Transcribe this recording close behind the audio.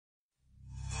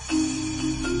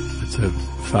It's a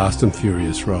fast and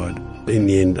furious ride. In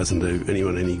the end, doesn't do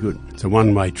anyone any good. It's a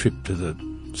one-way trip to the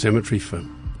cemetery for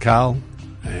Carl,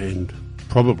 and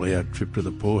probably a trip to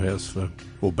the poorhouse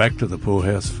or back to the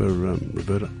poorhouse for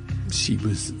Roberta. She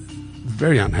was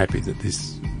very unhappy that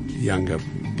this younger,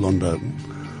 blonder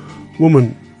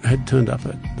woman had turned up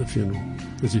at the funeral,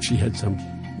 as if she had some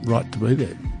right to be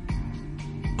there.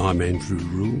 I'm Andrew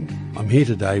Rule. I'm here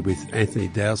today with Anthony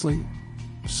Dowsley,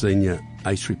 senior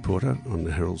ace reporter on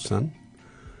the Herald Sun.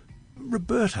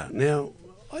 Roberta, now,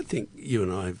 I think you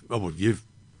and I, well, you've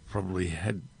probably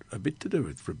had a bit to do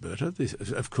with Roberta.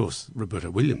 Of course, Roberta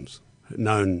Williams,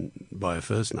 known by her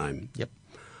first name. Yep.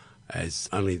 As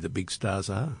only the big stars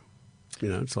are. You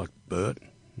know, it's like Bert,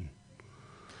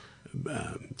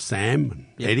 Sam, and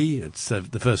Yep. Eddie. It's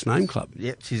the first name club.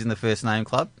 Yep, she's in the first name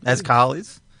club, as Carl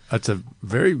is. It's a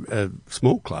very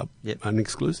small club, Yep. and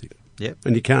exclusive. Yep.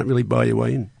 And you can't really buy your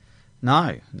way in.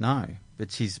 No,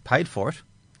 but she's paid for it.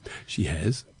 She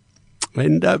has.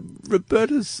 And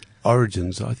Roberta's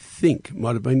origins, I think,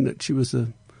 might have been that she was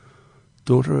a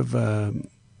daughter of a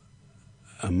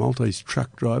Maltese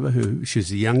truck driver who, she was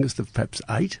the youngest of perhaps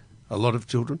 8, a lot of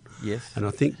children. Yes. And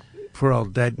I think poor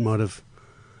old dad might have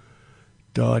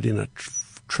died in a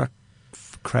truck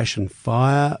crash and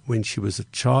fire when she was a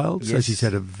child. So Yes. she's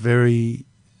had a very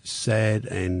sad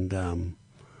and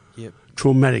Yep.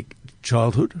 traumatic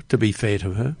childhood, to be fair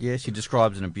to her. Yeah, she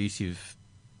describes an abusive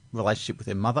relationship with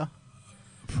her mother,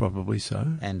 Probably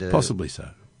so. And, possibly so.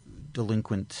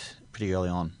 delinquent pretty early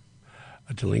on.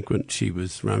 A delinquent. She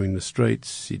was roaming the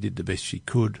streets. She did the best she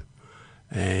could.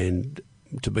 And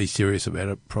to be serious about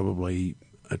it, probably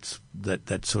it's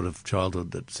that sort of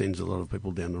childhood that sends a lot of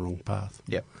people down the wrong path.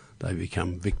 Yep. They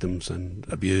become victims and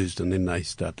abused, and then they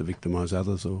start to victimise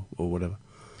others or whatever.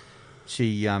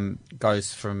 She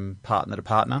goes from partner to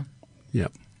partner,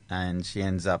 Yep. and she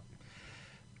ends up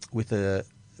with a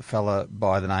fella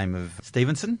by the name of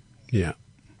Stevenson, Yeah.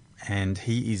 and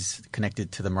he is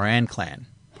connected to the Moran clan.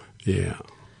 Yeah.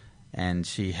 And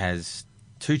she has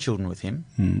 2 children with him.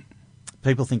 Mm.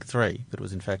 People think 3, but it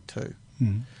was in fact 2.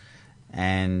 Mm.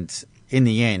 And in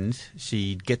the end,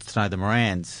 she gets to know the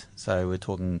Morans. So we're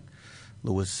talking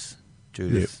Lewis,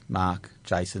 Judith, Mark,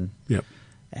 Jason. Yep.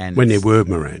 And When there were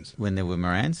Morans. When there were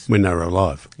Morans. When they were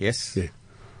alive. Yes. Yeah.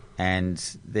 And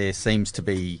there seems to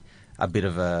be a bit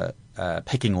of a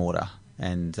pecking order.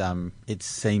 And it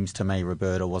seems to me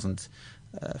Roberta wasn't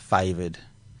favoured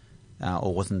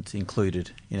or wasn't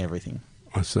included in everything.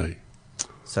 I see.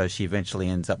 So she eventually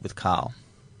ends up with Carl.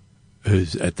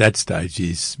 Who's at that stage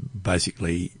is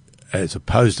basically, as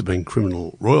opposed to being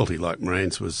criminal royalty like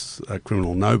Morans was a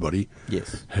criminal nobody,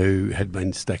 Yes. who had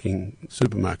been stacking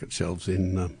supermarket shelves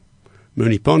in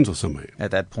Mooney Ponds or somewhere.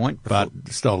 At that point. But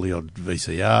stole the odd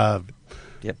VCR,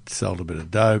 Yep. sold a bit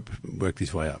of dope, worked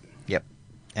his way up. Yep.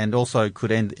 And also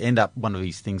could end up, one of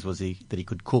his things was that he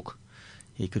could cook.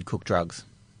 He could cook drugs.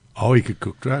 Oh, he could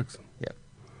cook drugs. Yep.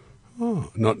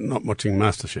 Oh, not watching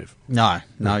MasterChef. No,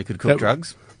 he could cook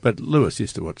drugs. But Lewis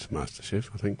used to watch MasterChef,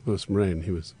 I think. Lewis Moran,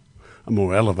 he was a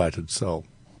more elevated soul.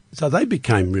 So they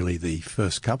became really the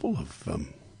first couple of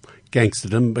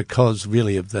gangsterdom because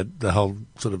really of the whole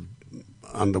sort of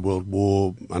underworld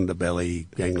war, underbelly,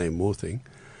 gangland war thing.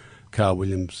 Carl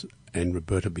Williams and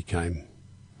Roberta became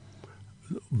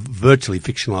virtually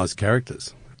fictionalised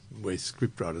characters where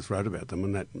scriptwriters wrote about them,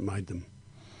 and that made them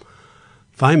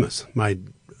famous, made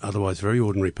otherwise very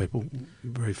ordinary people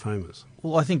very famous.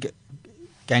 Well, I think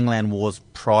gangland wars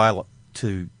prior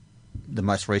to the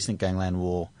most recent gangland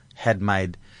war had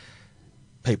made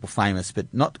people famous,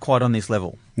 but not quite on this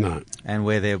level. No. And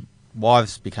where their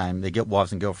wives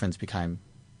and girlfriends became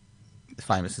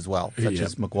famous as well, such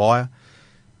as Maguire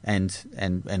and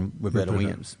Roberta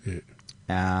Williams. Yeah.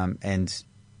 And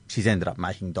she's ended up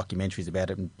making documentaries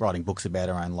about it and writing books about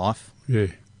her own life. Yeah.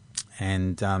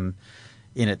 And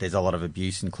in it, there's a lot of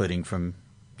abuse, including from,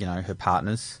 her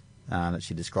partners that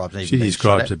she describes. She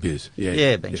describes abuse. Yeah.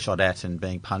 Yeah, being shot at and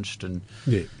being punched and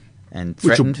and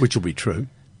threatened. Which will be true.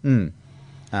 Mm.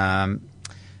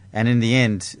 And in the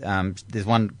end, there's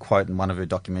one quote in one of her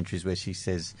documentaries where she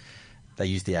says they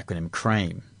use the acronym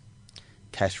CREAM.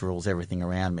 Cash rules everything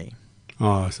around me.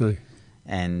 Oh, I see.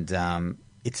 And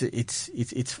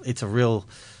it's a real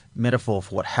metaphor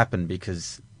for what happened,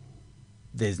 because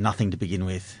there's nothing to begin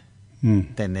with.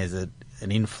 Mm. Then there's an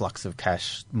influx of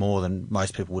cash, more than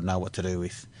most people would know what to do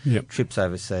with. Yep. Trips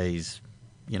overseas,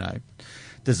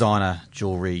 designer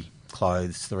jewellery,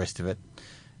 clothes, the rest of it.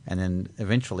 And then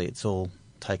eventually it's all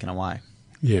taken away.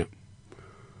 Yeah.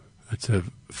 It's a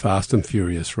fast and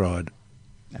furious ride.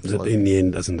 Absolutely. That in the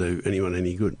end doesn't do anyone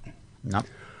any good. No.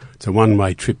 It's a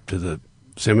one-way trip to the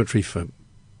cemetery for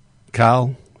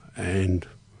Carl, and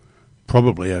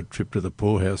probably a trip to the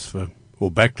poorhouse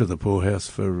back to the poorhouse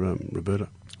for Roberta.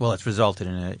 Well, it's resulted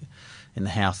in the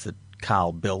house that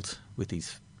Carl built with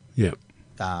his Yeah.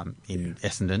 in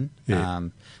Essendon. Yeah.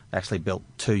 They actually built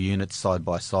 2 units side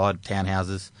by side,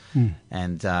 townhouses,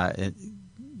 and Roberta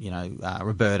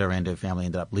and her family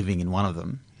ended up living in one of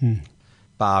them.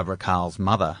 Barbara, Carl's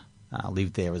mother,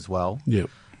 lived there as well. Yeah.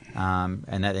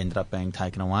 And that ended up being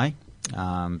taken away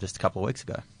just a couple of weeks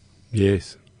ago.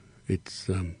 Yes. It's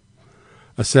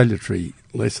a salutary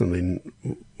lesson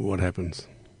in what happens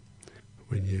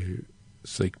when you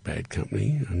seek bad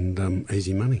company and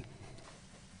easy money.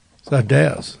 So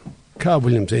Dow's. Carl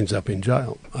Williams ends up in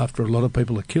jail after a lot of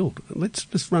people are killed. Let's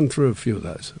just run through a few of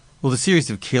those. Well, the series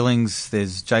of killings,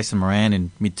 there's Jason Moran in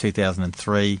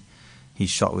mid-2003. He's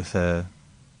shot with a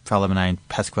fellow named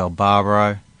Pasquale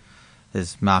Barbaro.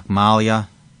 There's Mark Malia.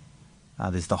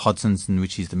 There's the Hodsons, in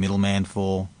which he's the middleman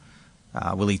for.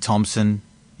 Willie Thompson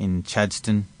in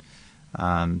Chadstone.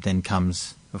 Then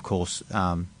comes, of course,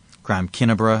 Graham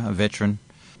Kinneborough, a veteran.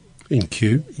 In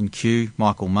Kew.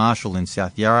 Michael Marshall in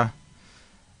South Yarra.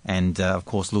 And, of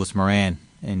course, Lewis Moran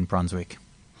in Brunswick.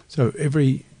 So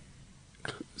every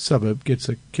suburb gets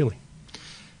a killing.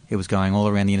 It was going all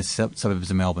around the inner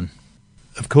suburbs of Melbourne.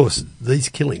 Of course, these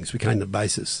killings became the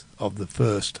basis of the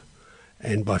first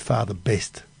and by far the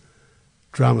best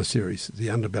drama series, the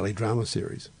Underbelly drama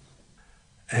series.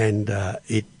 And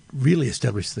it really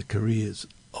established the careers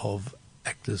of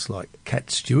actors like Cat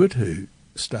Stewart, who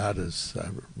starred as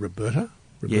Roberta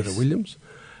Yes. Williams.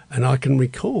 And I can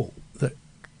recall that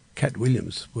Cat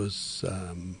Williams was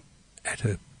at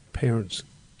her parents'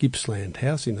 Gippsland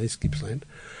house in East Gippsland,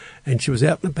 and she was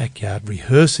out in the backyard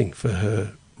rehearsing for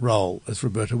her role as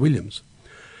Roberta Williams.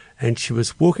 And she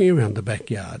was walking around the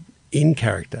backyard in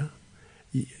character,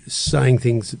 saying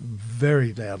things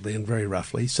very loudly and very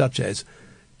roughly, such as,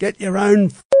 "Get your own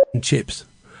f***ing chips."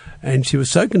 And she was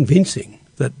so convincing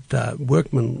that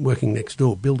workmen working next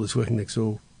door, builders working next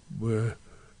door, were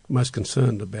most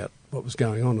concerned about what was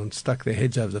going on and stuck their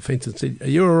heads over the fence and said, "Are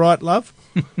you all right, love?"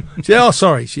 She said, "Oh,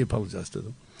 sorry." She apologised to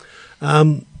them.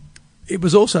 It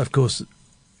was also, of course,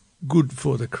 good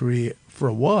for the career for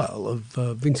a while of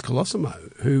Vince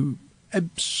Colosimo, who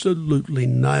absolutely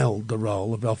nailed the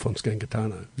role of Alphonse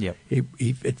Gangitano. Yep.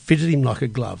 It fitted him like a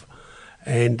glove.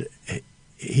 And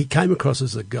he came across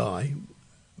as a guy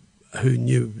who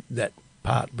knew that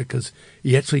part because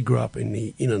he actually grew up in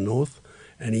the inner north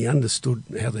and he understood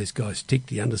how these guys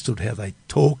ticked, he understood how they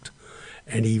talked,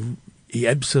 and he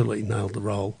absolutely nailed the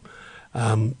role.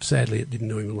 Sadly, it didn't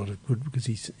do him a lot of good because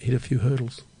he's hit a few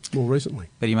hurdles more recently.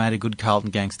 But he made a good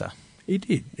Carlton gangster. He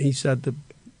did. He started to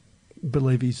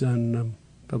believe his own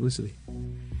publicity.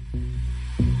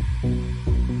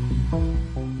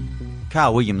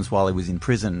 Carl Williams, while he was in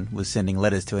prison, was sending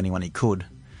letters to anyone he could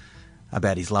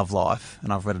about his love life,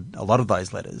 and I've read a lot of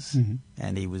those letters.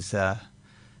 And he was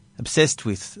obsessed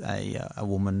with a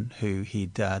woman who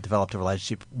he'd developed a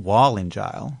relationship while in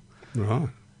jail. Right.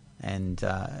 And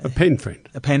A pen friend.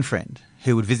 a pen friend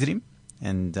who would visit him,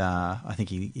 and I think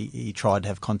he tried to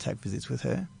have contact visits with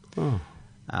her. Oh,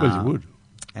 well, you would.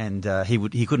 And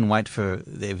he couldn't wait for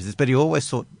their visits, but he always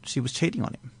thought she was cheating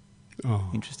on him. Oh,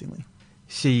 Interestingly,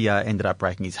 she ended up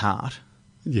breaking his heart,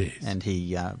 yes. and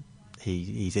he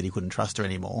said he couldn't trust her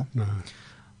anymore. No.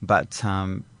 But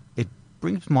it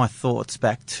brings my thoughts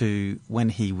back to when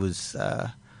he was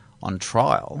on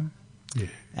trial, Yeah.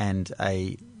 and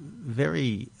a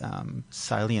very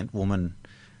salient woman,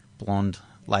 blonde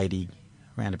lady,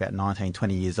 around about 19,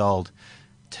 20 years old,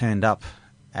 turned up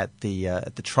at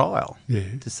the trial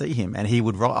Yeah. to see him, and he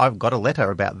would write. I've got a letter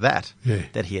about that Yeah.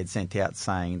 that he had sent out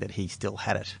saying that he still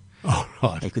had it. Oh,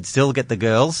 right. He could still get the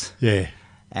girls, Yeah.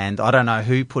 and I don't know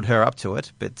who put her up to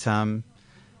it, but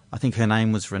I think her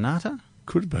name was Renata.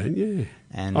 Could have been, yeah.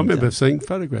 And I remember seeing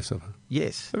photographs of her.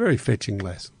 Yes, A very fetching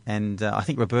lass. and I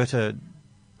think Roberta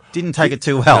didn't take it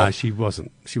too well. No, she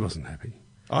wasn't. She wasn't happy.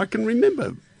 I can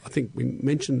remember, I think we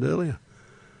mentioned earlier,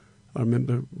 I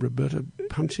remember Roberta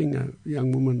punching a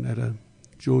young woman at a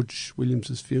George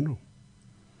Williams's funeral.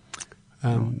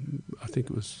 I think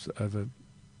it was over.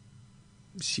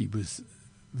 She was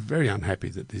very unhappy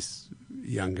that this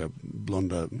younger,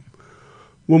 blonder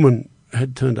woman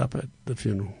had turned up at the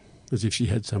funeral, as if she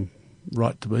had some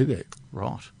right to be there.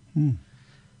 Right. It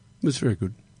was very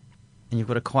good. And you've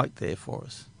got a quote there for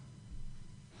us.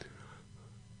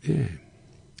 Yeah.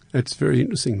 It's very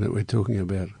interesting that we're talking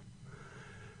about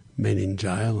men in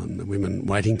jail and the women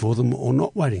waiting for them or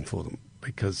not waiting for them,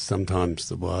 because sometimes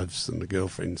the wives and the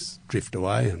girlfriends drift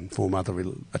away and form other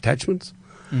attachments.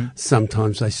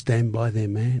 Sometimes they stand by their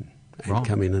man and Right.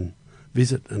 come in and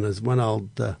visit. And as one old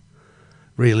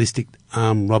realistic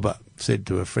armed robber said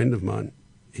to a friend of mine,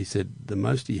 he said the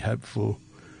most he hoped for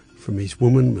from his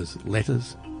woman was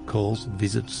letters, calls,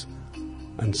 visits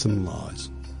and some lies.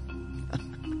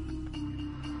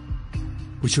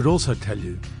 We should also tell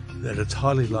you that it's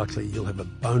highly likely you'll have a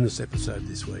bonus episode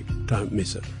this week. Don't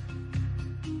miss it.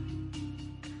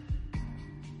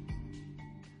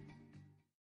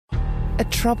 A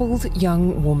troubled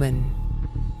young woman.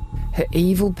 Her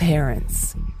evil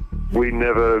parents. We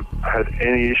never had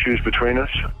any issues between us.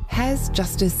 Has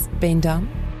justice been done?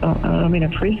 I'm in a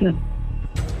prison.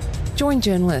 Join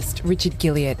journalist Richard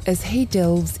Gilliatt as he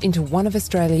delves into one of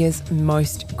Australia's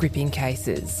most gripping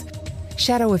cases.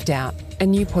 Shadow of Doubt, a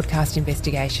new podcast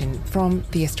investigation from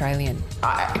The Australian.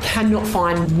 I cannot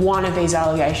find one of these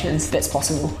allegations that's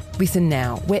possible. Listen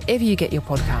now, wherever you get your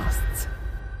podcasts.